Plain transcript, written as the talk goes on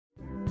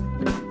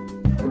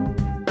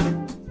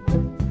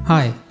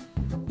Hi,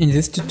 in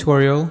this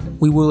tutorial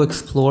we will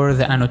explore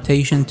the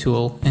Annotation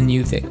tool in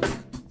Newzik.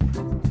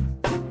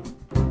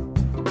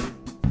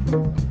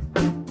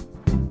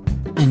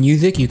 In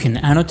Newzik you can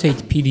annotate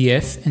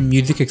PDF and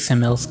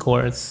MusicXML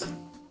scores.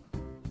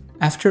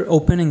 After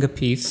opening a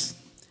piece,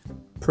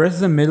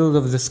 press the middle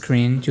of the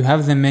screen to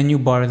have the menu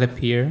bars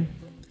appear,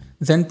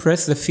 then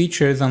press the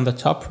features on the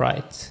top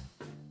right.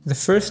 The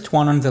first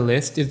one on the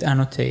list is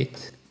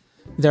Annotate.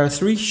 There are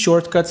 3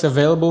 shortcuts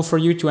available for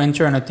you to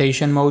enter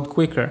annotation mode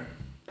quicker.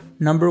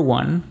 Number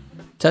 1.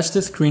 Touch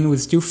the screen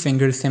with 2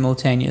 fingers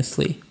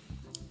simultaneously.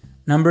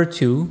 Number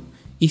 2.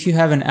 If you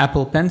have an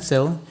Apple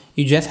Pencil,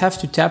 you just have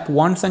to tap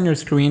once on your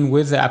screen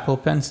with the Apple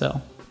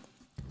Pencil.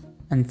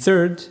 And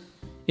third,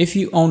 if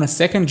you own a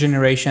 2nd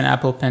generation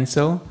Apple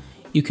Pencil,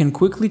 you can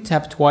quickly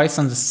tap twice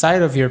on the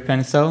side of your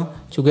pencil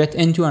to get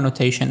into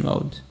annotation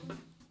mode.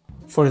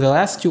 For the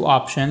last 2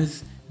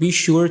 options, be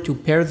sure to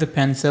pair the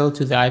pencil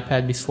to the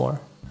iPad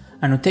before.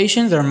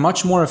 Annotations are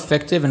much more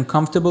effective and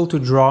comfortable to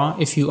draw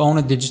if you own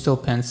a digital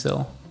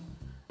pencil.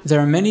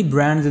 There are many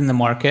brands in the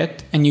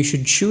market, and you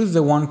should choose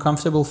the one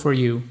comfortable for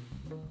you.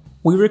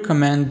 We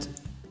recommend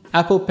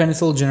Apple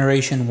Pencil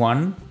Generation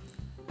 1,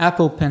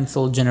 Apple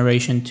Pencil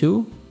Generation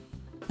 2,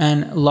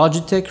 and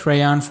Logitech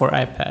Crayon for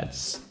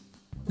iPads.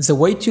 The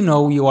way to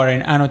know you are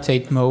in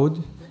annotate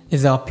mode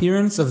is the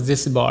appearance of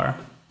this bar.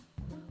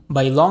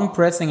 By long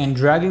pressing and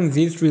dragging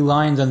these 3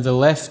 lines on the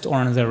left or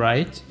on the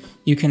right,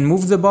 you can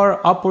move the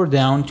bar up or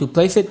down to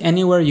place it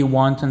anywhere you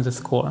want on the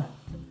score.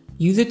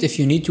 Use it if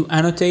you need to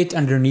annotate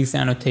underneath the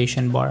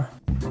annotation bar.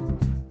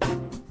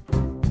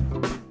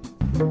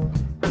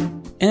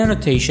 In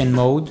annotation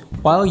mode,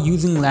 while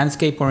using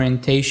landscape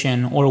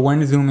orientation or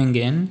when zooming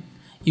in,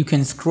 you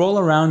can scroll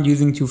around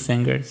using 2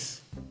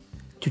 fingers.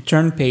 To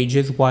turn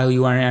pages while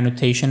you are in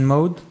annotation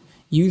mode,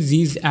 use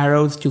these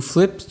arrows to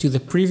flip to the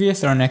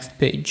previous or next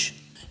page.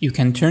 You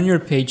can turn your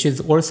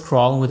pages or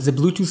scroll with the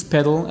Bluetooth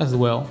pedal as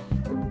well.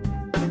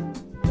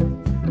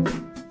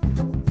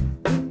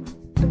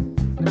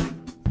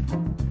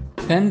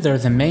 Pens are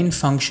the main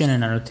function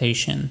in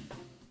annotation.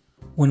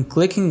 When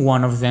clicking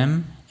one of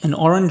them, an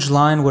orange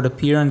line would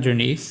appear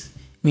underneath,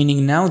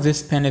 meaning now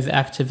this pen is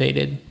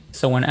activated,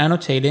 so when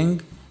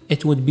annotating,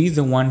 it would be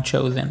the one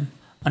chosen.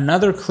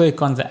 Another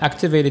click on the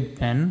activated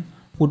pen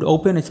would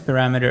open its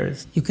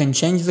parameters. You can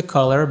change the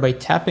color by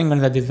tapping on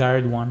the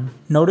desired one.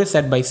 Notice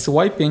that by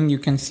swiping you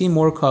can see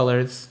more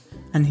colors,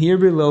 and here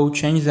below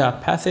change the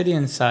opacity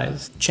and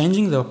size.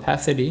 Changing the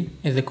opacity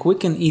is a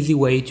quick and easy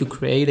way to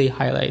create a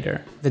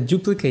highlighter. The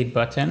duplicate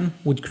button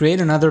would create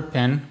another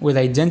pen with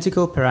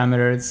identical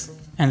parameters,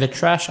 and the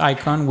trash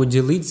icon would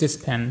delete this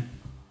pen.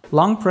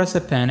 Long press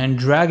a pen and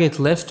drag it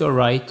left or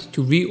right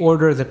to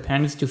reorder the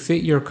pens to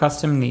fit your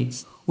custom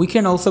needs. We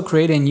can also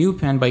create a new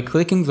pen by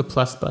clicking the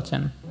plus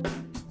button.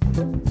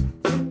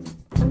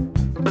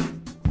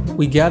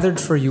 We gathered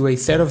for you a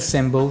set of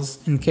symbols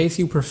in case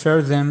you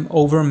prefer them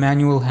over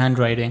manual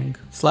handwriting.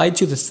 Slide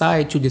to the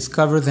side to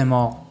discover them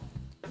all.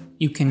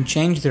 You can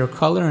change their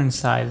color and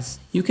size.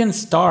 You can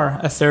star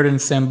a certain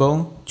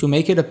symbol to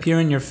make it appear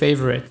in your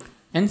favorite.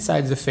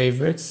 Inside the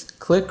favorites,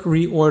 click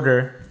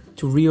Reorder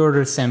to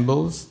reorder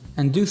symbols,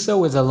 and do so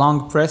with a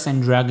long press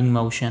and dragging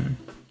motion.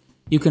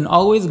 You can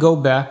always go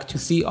back to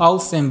see all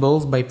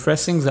symbols by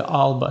pressing the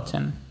All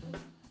button.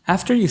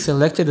 After you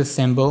selected a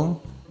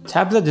symbol,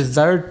 tap the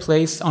desired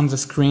place on the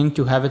screen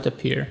to have it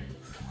appear.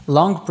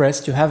 Long press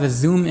to have a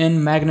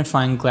zoom-in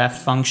magnifying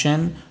glass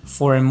function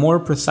for a more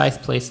precise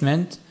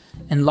placement,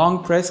 and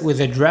long press with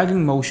a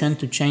dragging motion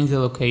to change the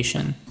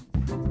location.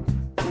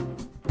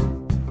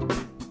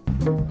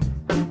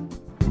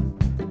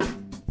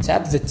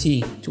 Tap the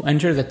T to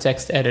enter the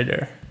text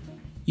editor.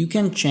 You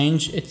can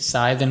change its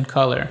size and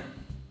color.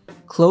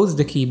 Close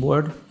the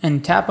keyboard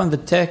and tap on the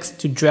text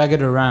to drag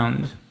it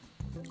around.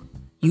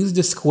 Use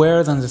the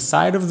squares on the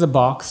side of the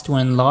box to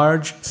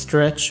enlarge,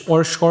 stretch,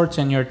 or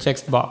shorten your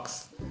text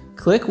box.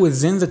 Click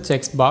within the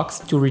text box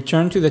to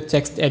return to the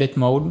text edit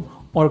mode,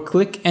 or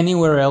click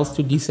anywhere else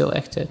to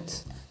deselect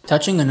it.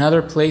 Touching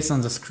another place on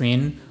the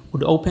screen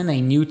would open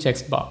a new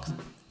text box.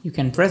 You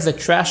can press the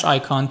trash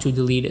icon to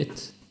delete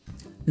it.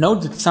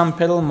 Note that some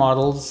pedal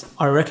models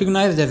are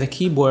recognized as a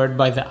keyboard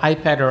by the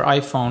iPad or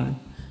iPhone,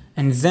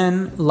 and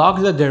then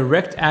lock the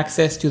direct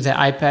access to the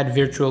iPad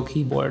virtual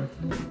keyboard.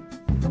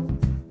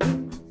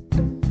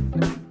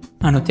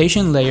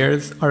 Annotation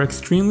layers are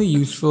extremely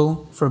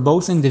useful for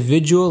both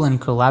individual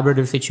and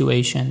collaborative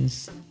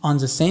situations. On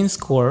the same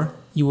score,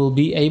 you will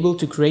be able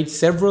to create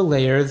several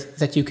layers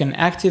that you can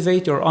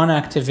activate or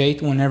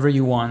unactivate whenever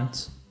you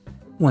want.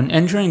 When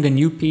entering a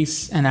new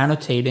piece and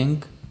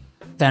annotating,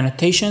 the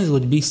annotations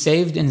would be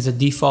saved in the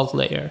default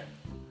layer.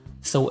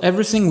 So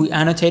everything we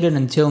annotated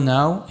until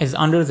now is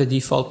under the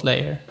default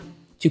layer.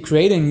 To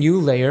create a new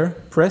layer,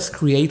 press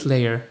Create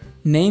Layer.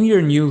 Name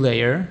your new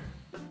layer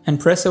and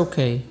press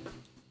OK.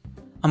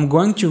 I'm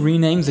going to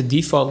rename the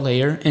default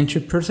layer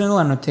into Personal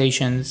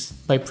Annotations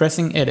by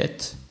pressing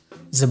Edit.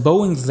 The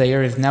Bowings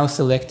layer is now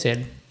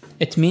selected.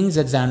 It means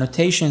that the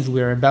annotations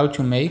we are about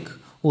to make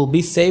will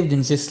be saved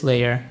in this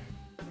layer.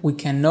 We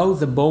can know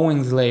the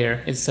bowings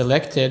layer is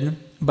selected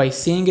by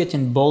seeing it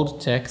in bold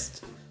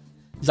text,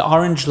 the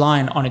orange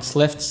line on its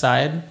left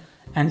side,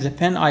 and the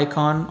pen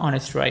icon on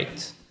its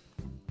right.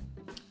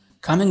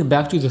 Coming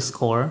back to the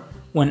score,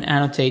 when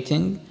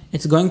annotating,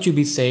 it's going to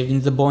be saved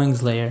in the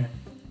bowings layer.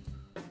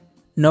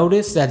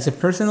 Notice that the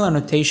personal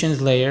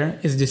annotations layer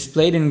is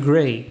displayed in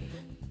gray.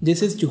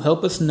 This is to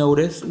help us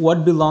notice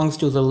what belongs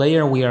to the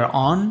layer we are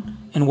on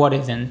and what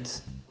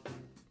isn't.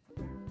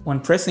 When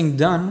pressing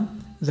done,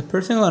 the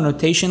personal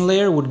annotation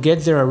layer would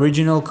get their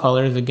original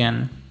colors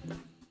again.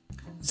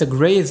 The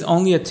gray is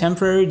only a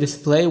temporary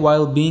display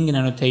while being in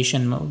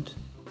annotation mode.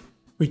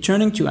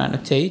 Returning to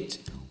annotate,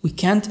 we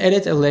can't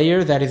edit a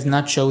layer that is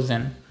not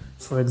chosen.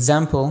 For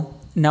example,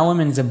 now I'm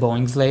in the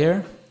bowings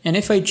layer, and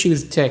if I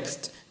choose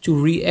text to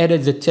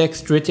re-edit the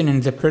text written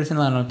in the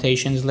personal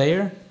annotations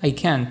layer, I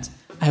can't.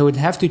 I would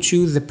have to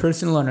choose the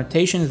personal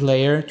annotations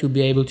layer to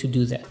be able to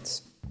do that.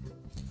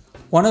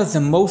 One of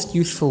the most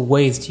useful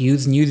ways to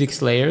use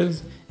Newzik's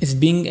layers is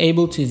being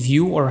able to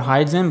view or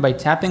hide them by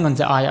tapping on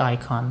the eye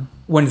icon.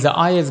 When the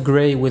eye is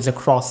gray with a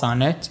cross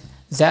on it,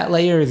 that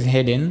layer is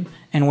hidden,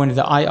 and when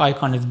the eye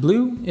icon is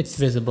blue, it's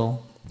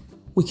visible.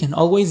 We can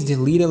always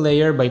delete a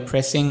layer by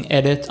pressing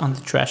edit on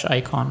the trash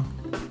icon.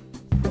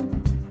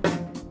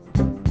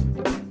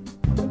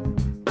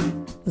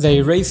 The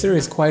eraser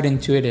is quite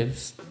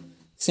intuitive.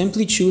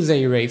 Simply choose the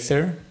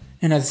eraser,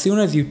 and as soon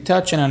as you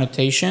touch an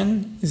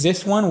annotation,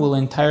 this one will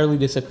entirely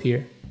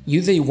disappear.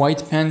 Use a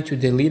white pen to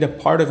delete a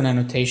part of an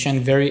annotation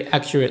very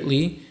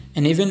accurately,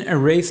 and even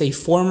erase a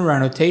former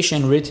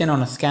annotation written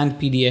on a scanned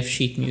PDF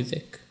sheet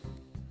music.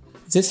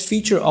 This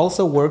feature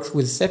also works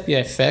with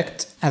sepia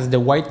effect, as the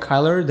white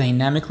color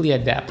dynamically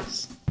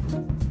adapts.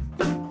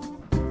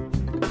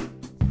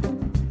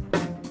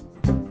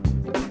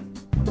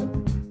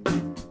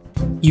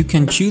 You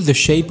can choose the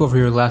shape of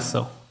your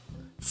lasso,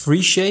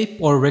 free shape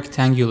or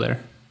rectangular.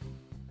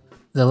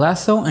 The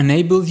lasso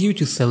enables you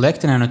to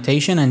select an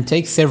annotation and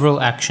take several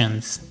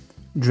actions.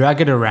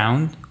 Drag it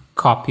around,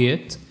 copy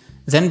it,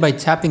 then by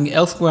tapping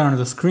elsewhere on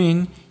the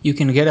screen, you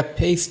can get a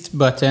paste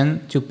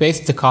button to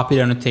paste the copied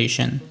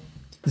annotation.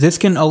 This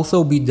can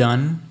also be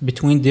done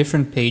between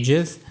different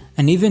pages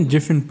and even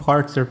different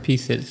parts or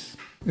pieces.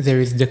 There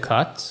is the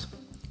cut,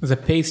 the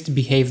paste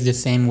behaves the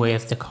same way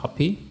as the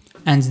copy,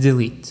 and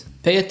delete.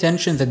 Pay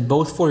attention that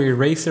both for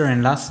eraser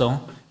and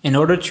lasso, in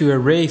order to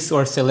erase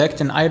or select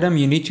an item,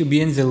 you need to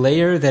be in the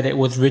layer that it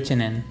was written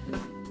in.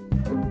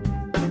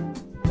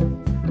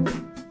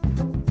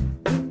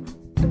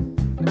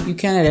 You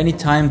can at any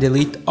time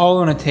delete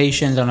all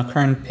annotations on a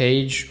current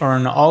page or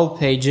on all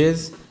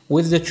pages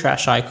with the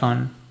trash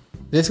icon.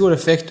 This would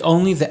affect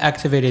only the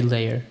activated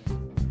layer.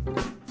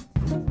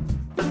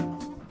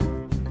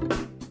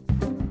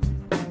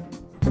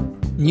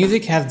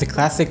 Newzik has the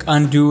classic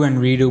undo and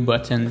redo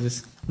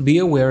buttons. Be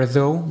aware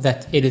though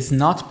that it is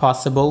not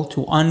possible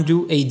to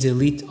undo a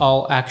delete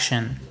all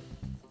action.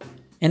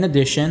 In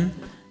addition,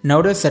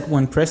 notice that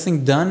when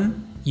pressing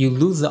done, you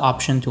lose the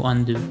option to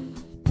undo.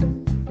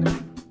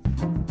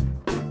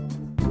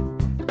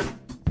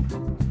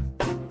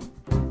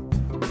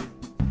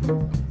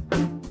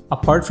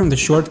 Apart from the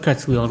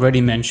shortcuts we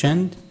already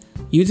mentioned,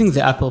 using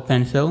the Apple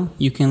Pencil,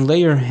 you can lay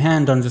your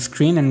hand on the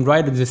screen and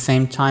write at the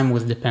same time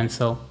with the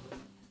pencil.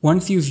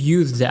 Once you've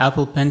used the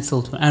Apple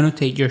Pencil to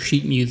annotate your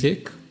sheet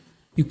music,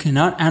 you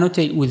cannot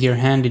annotate with your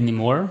hand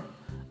anymore,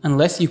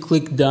 unless you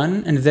click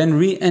done and then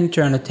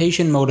re-enter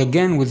annotation mode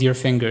again with your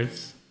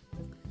fingers.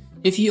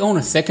 If you own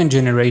a second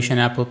generation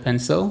Apple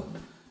Pencil,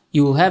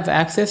 you will have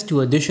access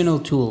to additional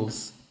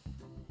tools.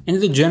 In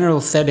the general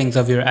settings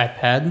of your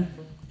iPad,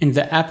 in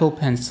the Apple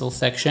Pencil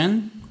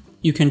section,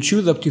 you can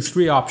choose up to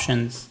 3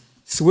 options.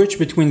 Switch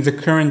between the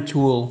current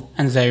tool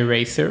and the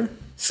eraser,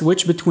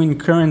 switch between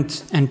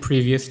current and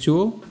previous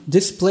tool,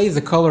 display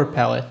the color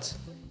palette.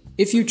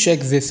 If you check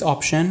this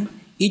option,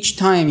 each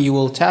time you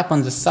will tap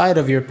on the side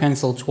of your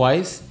pencil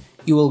twice,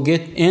 you will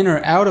get in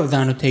or out of the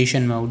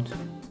annotation mode.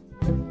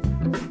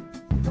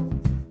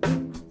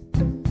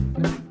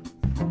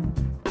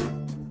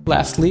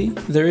 Lastly,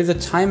 there is a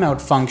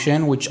timeout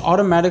function which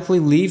automatically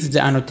leaves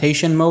the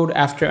annotation mode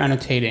after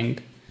annotating.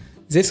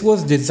 This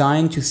was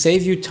designed to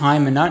save you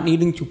time and not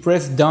needing to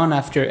press done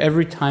after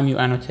every time you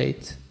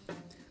annotate.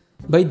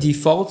 By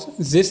default,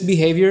 this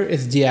behavior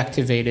is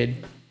deactivated.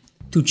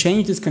 To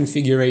change this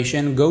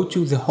configuration, go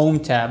to the Home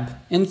tab.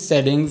 In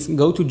Settings,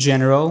 go to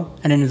General,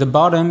 and in the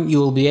bottom you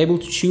will be able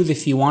to choose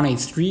if you want a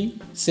 3,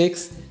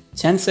 6,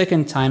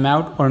 10-second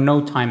timeout or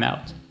no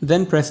timeout.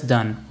 Then press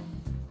Done.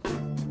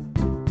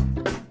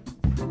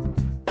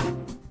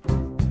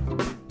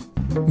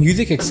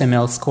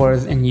 MusicXML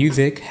scores in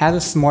Newzik has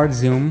a smart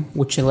zoom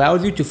which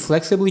allows you to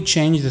flexibly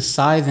change the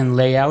size and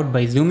layout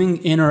by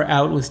zooming in or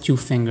out with 2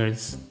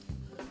 fingers.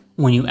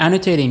 When you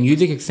annotate a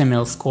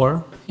MusicXML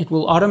score, it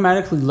will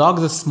automatically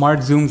log the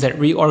smart zoom that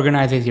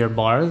reorganizes your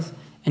bars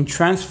and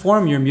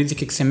transform your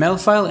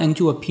MusicXML file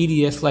into a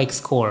PDF-like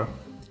score.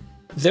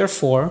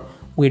 Therefore,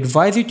 we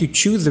advise you to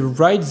choose the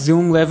right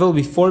zoom level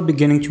before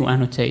beginning to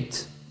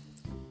annotate.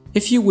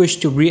 If you wish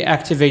to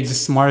reactivate the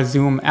Smart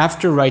Zoom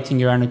after writing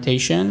your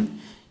annotation,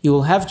 you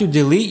will have to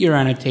delete your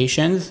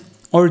annotations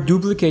or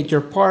duplicate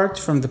your part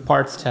from the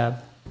Parts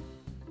tab.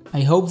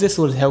 I hope this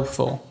was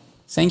helpful.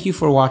 Thank you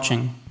for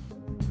watching.